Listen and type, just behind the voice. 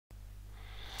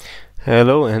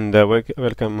Hello and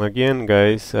welcome again,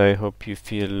 guys. I hope you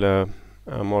feel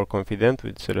more confident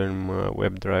with Selenium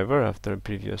WebDriver after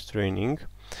previous training.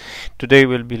 Today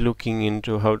we'll be looking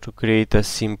into how to create a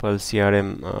simple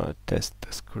CRM test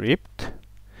script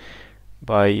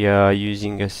by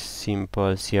using a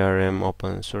simple CRM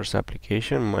open source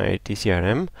application, my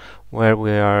CRM, where we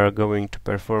are going to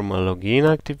perform a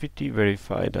login activity,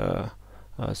 verify the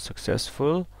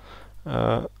successful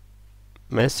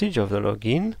message of the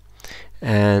login,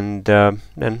 and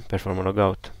then perform a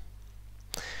logout.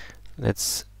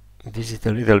 Let's visit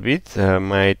a little bit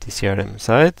my CRM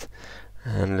site,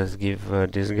 and let's give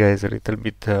these guys a little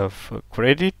bit of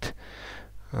credit.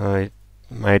 My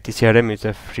CRM is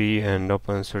a free and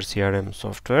open source CRM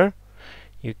software.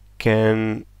 You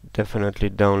can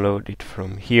definitely download it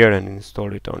from here and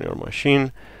install it on your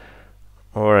machine,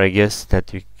 or I guess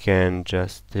that you can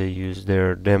just use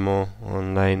their demo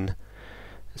online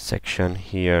section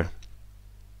here.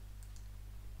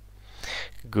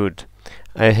 Good.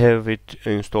 I have it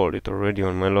installed already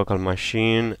on my local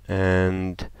machine,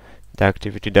 and the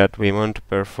activity that we want to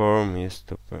perform is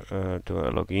to do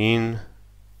a login.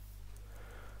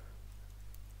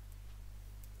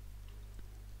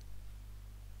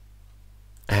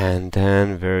 And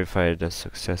then verify the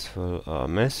successful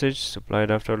message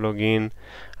supplied after login,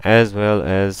 as well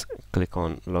as click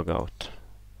on logout.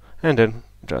 And then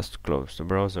just close the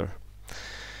browser.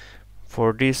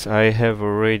 For this, I have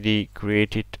already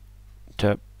created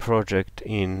the project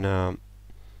in the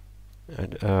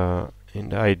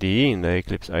IDE, in the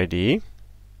Eclipse IDE.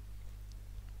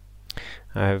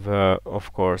 I've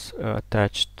of course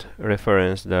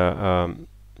referenced the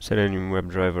Selenium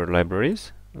WebDriver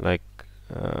libraries, like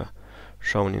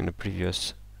shown in the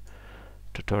previous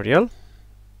tutorial,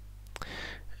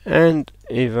 and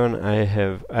even I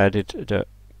have added the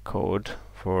code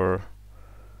for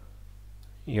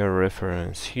your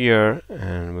reference here,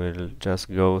 and we'll just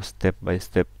go step by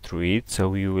step through it,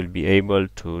 so you will be able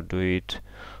to do it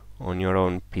on your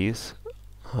own piece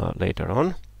later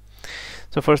on.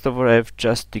 So first of all, I've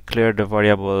just declared the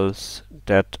variables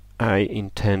that I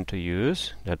intend to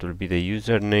use. That will be the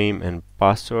username and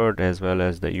password, as well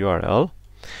as the URL.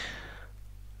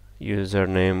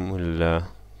 Username will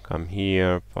come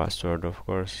here, password of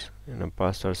course in the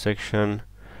password section.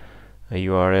 A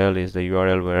URL is the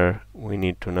URL where we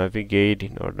need to navigate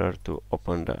in order to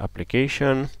open the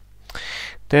application.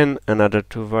 Then another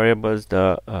two variables,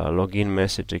 the login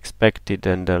message expected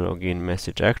and the login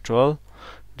message actual.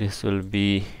 This will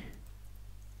be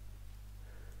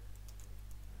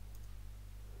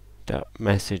the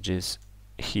messages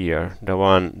here, the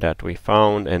one that we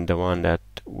found and the one that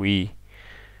we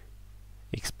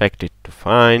expected to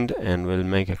find, and we'll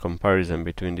make a comparison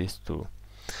between these two.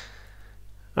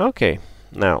 Okay,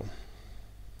 now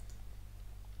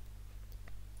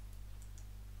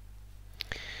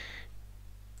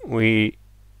we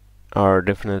are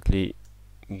definitely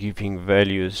giving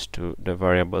values to the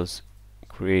variables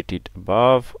created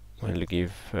above. We'll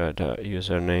give the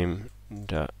username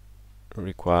the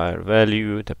required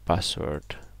value, the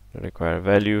password the required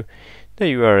value, the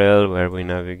URL where we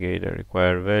navigate the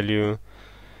required value.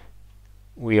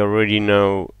 We already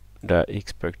know the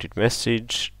expected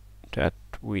message that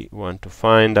we want to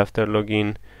find after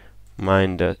login,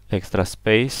 mind the extra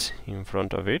space in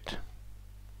front of it.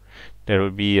 There will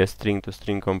be a string to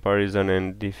string comparison,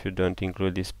 and if you don't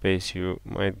include this space you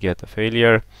might get a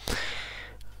failure.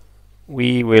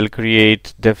 We will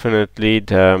create definitely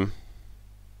the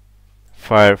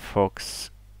Firefox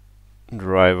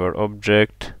driver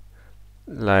object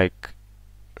like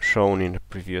shown in the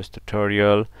previous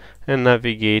tutorial, and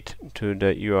navigate to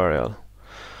the URL.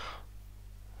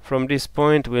 From this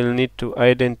point we'll need to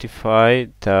identify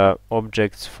the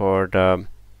objects for the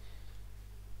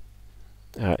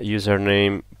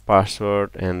username,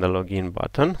 password, and the login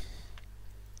button.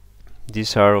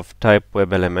 These are of type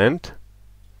web element,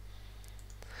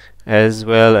 as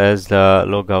well as the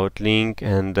logout link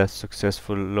and the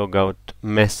successful logout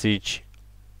message,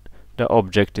 the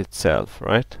object itself,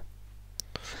 right?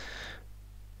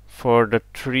 For the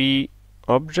three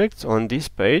objects on this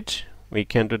page, we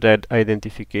can do that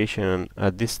identification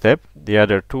at this step. The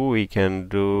other two we can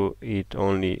do it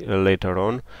only later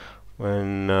on,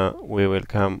 when we will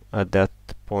come at that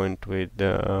point with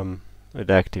the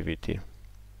activity.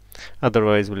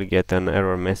 Otherwise we'll get an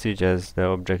error message as the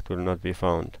object will not be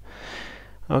found.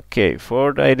 Okay,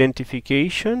 for the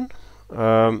identification,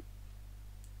 I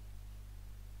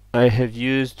have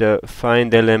used the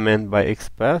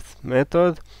findElementByXPath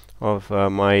method of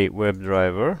my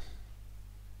WebDriver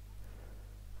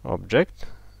object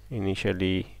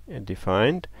initially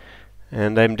defined,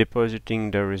 and I'm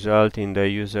depositing the result in the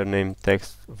username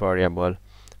text variable.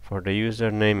 For the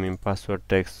username, in password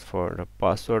text for the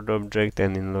password object,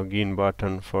 and in login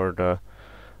button for the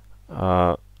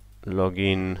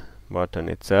login button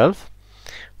itself.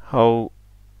 How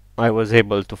I was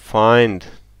able to find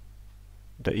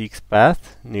the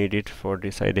XPATH needed for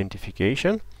this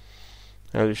identification,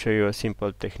 I will show you a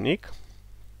simple technique.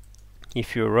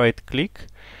 If you right click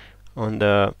on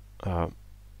the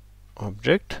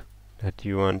object that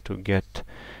you want to get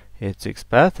its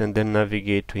XPATH and then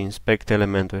navigate to inspect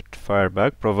element with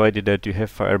Firebug, provided that you have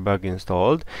Firebug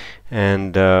installed,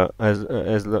 and as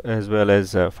well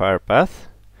as FirePath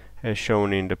as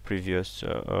shown in the previous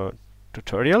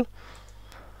tutorial,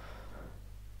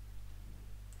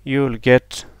 you will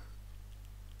get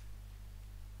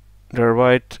the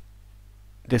right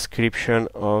description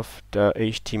of the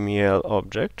HTML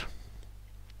object.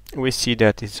 We see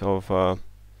that it's of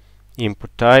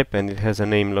input type and it has a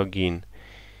name login.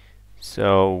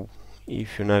 So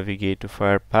if you navigate to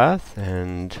FirePath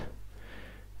and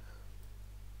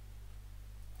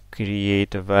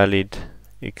create a valid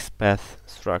XPath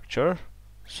structure,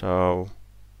 so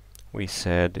we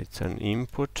said it's an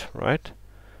input, right?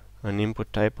 An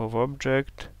input type of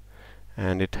object,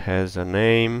 and it has a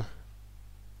name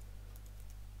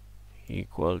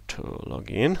equal to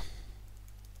login.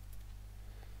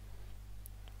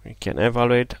 We can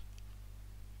evaluate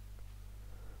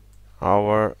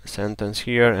our sentence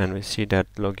here, and we see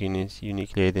that login is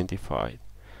uniquely identified.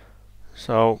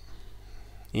 So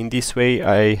in this way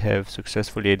I have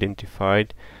successfully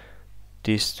identified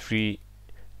these three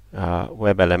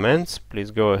web elements.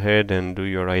 Please go ahead and do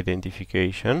your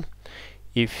identification.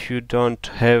 If you don't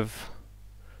have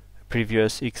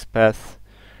previous XPath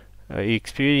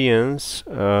experience,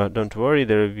 don't worry,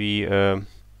 there will be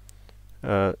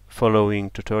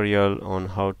following tutorial on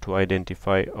how to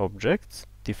identify objects,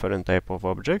 different type of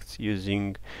objects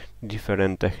using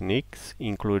different techniques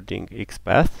including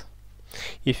XPath.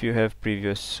 If you have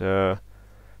previous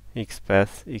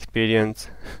XPath experience,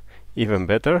 even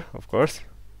better, of course.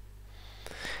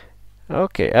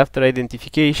 Okay, after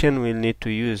identification we'll need to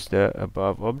use the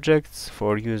above objects.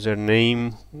 For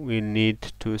username we'll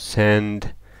need to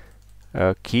send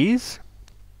keys,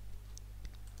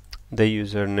 the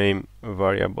username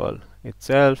variable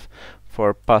itself.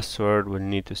 For password we'll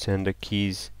need to send the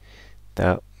keys,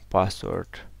 the password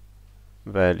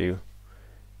value,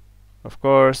 of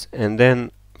course, and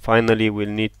then finally we'll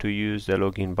need to use the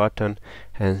login button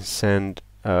and send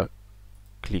a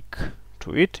click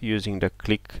to it using the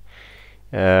click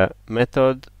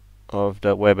method of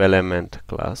the web element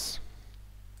class.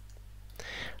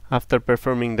 After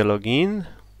performing the login,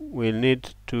 we'll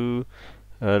need to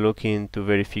look into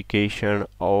verification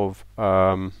of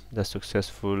the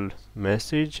successful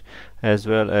message, as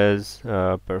well as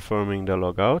performing the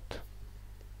logout.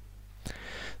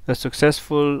 The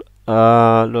successful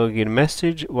login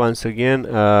message, once again,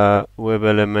 web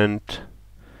element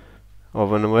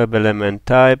of a web element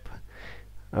type.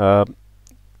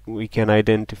 We can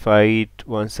identify it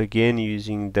once again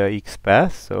using the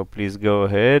XPath. So please go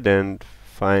ahead and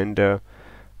find the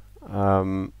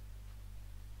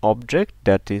object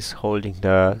that is holding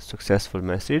the successful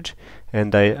message,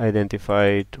 and I identify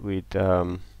it with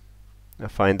a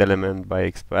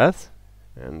findElementByXPath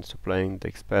and supplying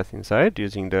the XPath inside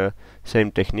using the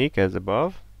same technique as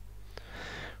above.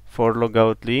 For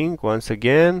logout link, once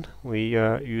again we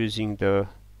are using the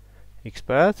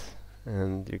XPath,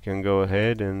 and you can go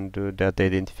ahead and do that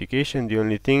identification. The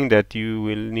only thing that you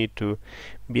will need to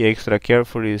be extra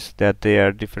careful is that they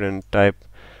are different type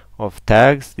of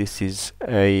tags. This is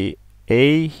a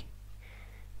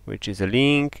which is a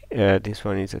link, this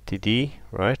one is a TD,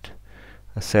 right?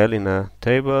 A cell in a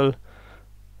table.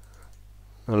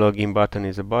 A login button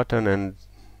is a button, and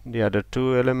the other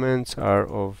two elements are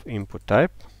of input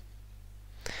type.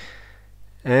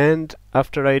 And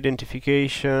after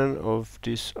identification of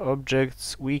these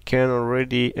objects, we can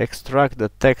already extract the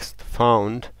text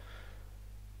found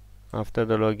after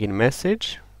the login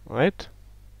message, right,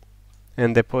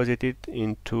 and deposit it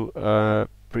into a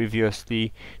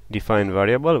previously defined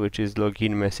variable, which is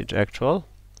login message actual,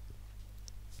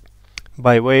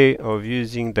 by way of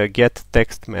using the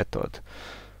getText method.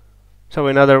 So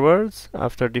in other words,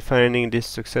 after defining this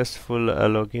successful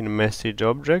login message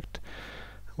object,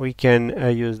 we can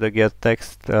use the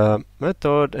getText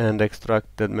method and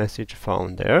extract the message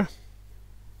found there.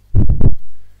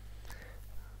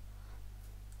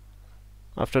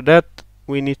 After that,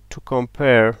 we need to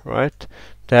compare, right,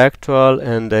 the actual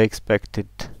and the expected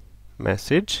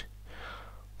message.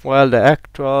 While the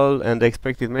actual and the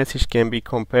expected message can be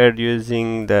compared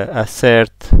using the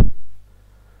assert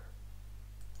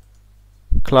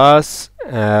class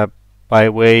by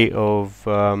way of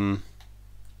the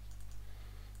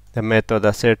method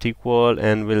assertEqual,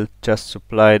 and we'll just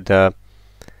supply the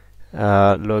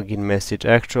login message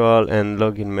actual and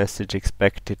login message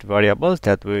expected variables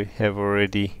that we have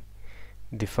already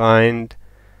defined.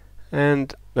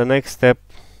 And the next step,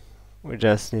 we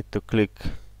just need to click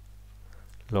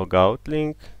logout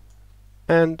link,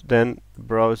 and then the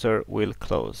browser will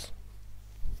close.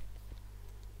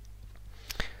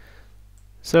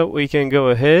 So we can go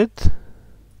ahead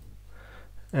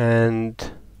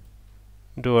and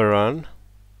do a run.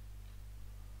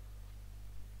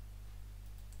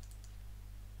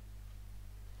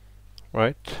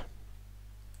 Right,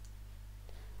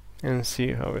 and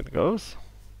see how it goes.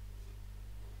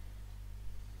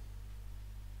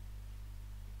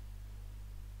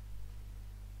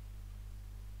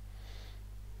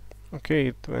 Okay,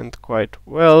 it went quite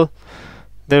well.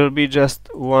 There will be just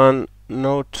one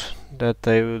note that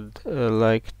I would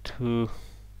like to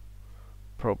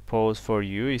propose for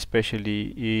you,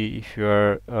 especially if you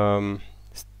are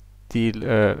still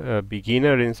a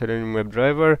beginner in Selenium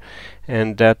WebDriver,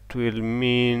 and that will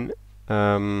mean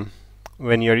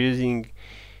when you're using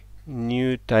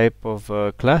new type of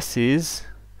classes,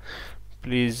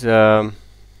 please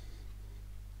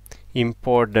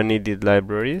import the needed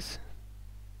libraries.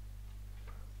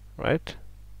 Right,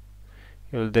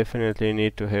 you'll definitely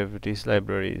need to have these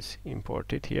libraries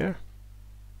imported here,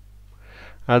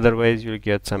 otherwise you'll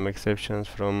get some exceptions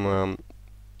from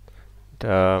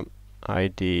the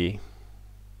IDE.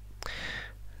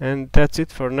 And that's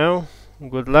it for now.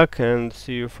 Good luck and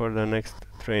see you for the next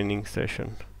training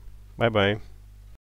session. Bye bye.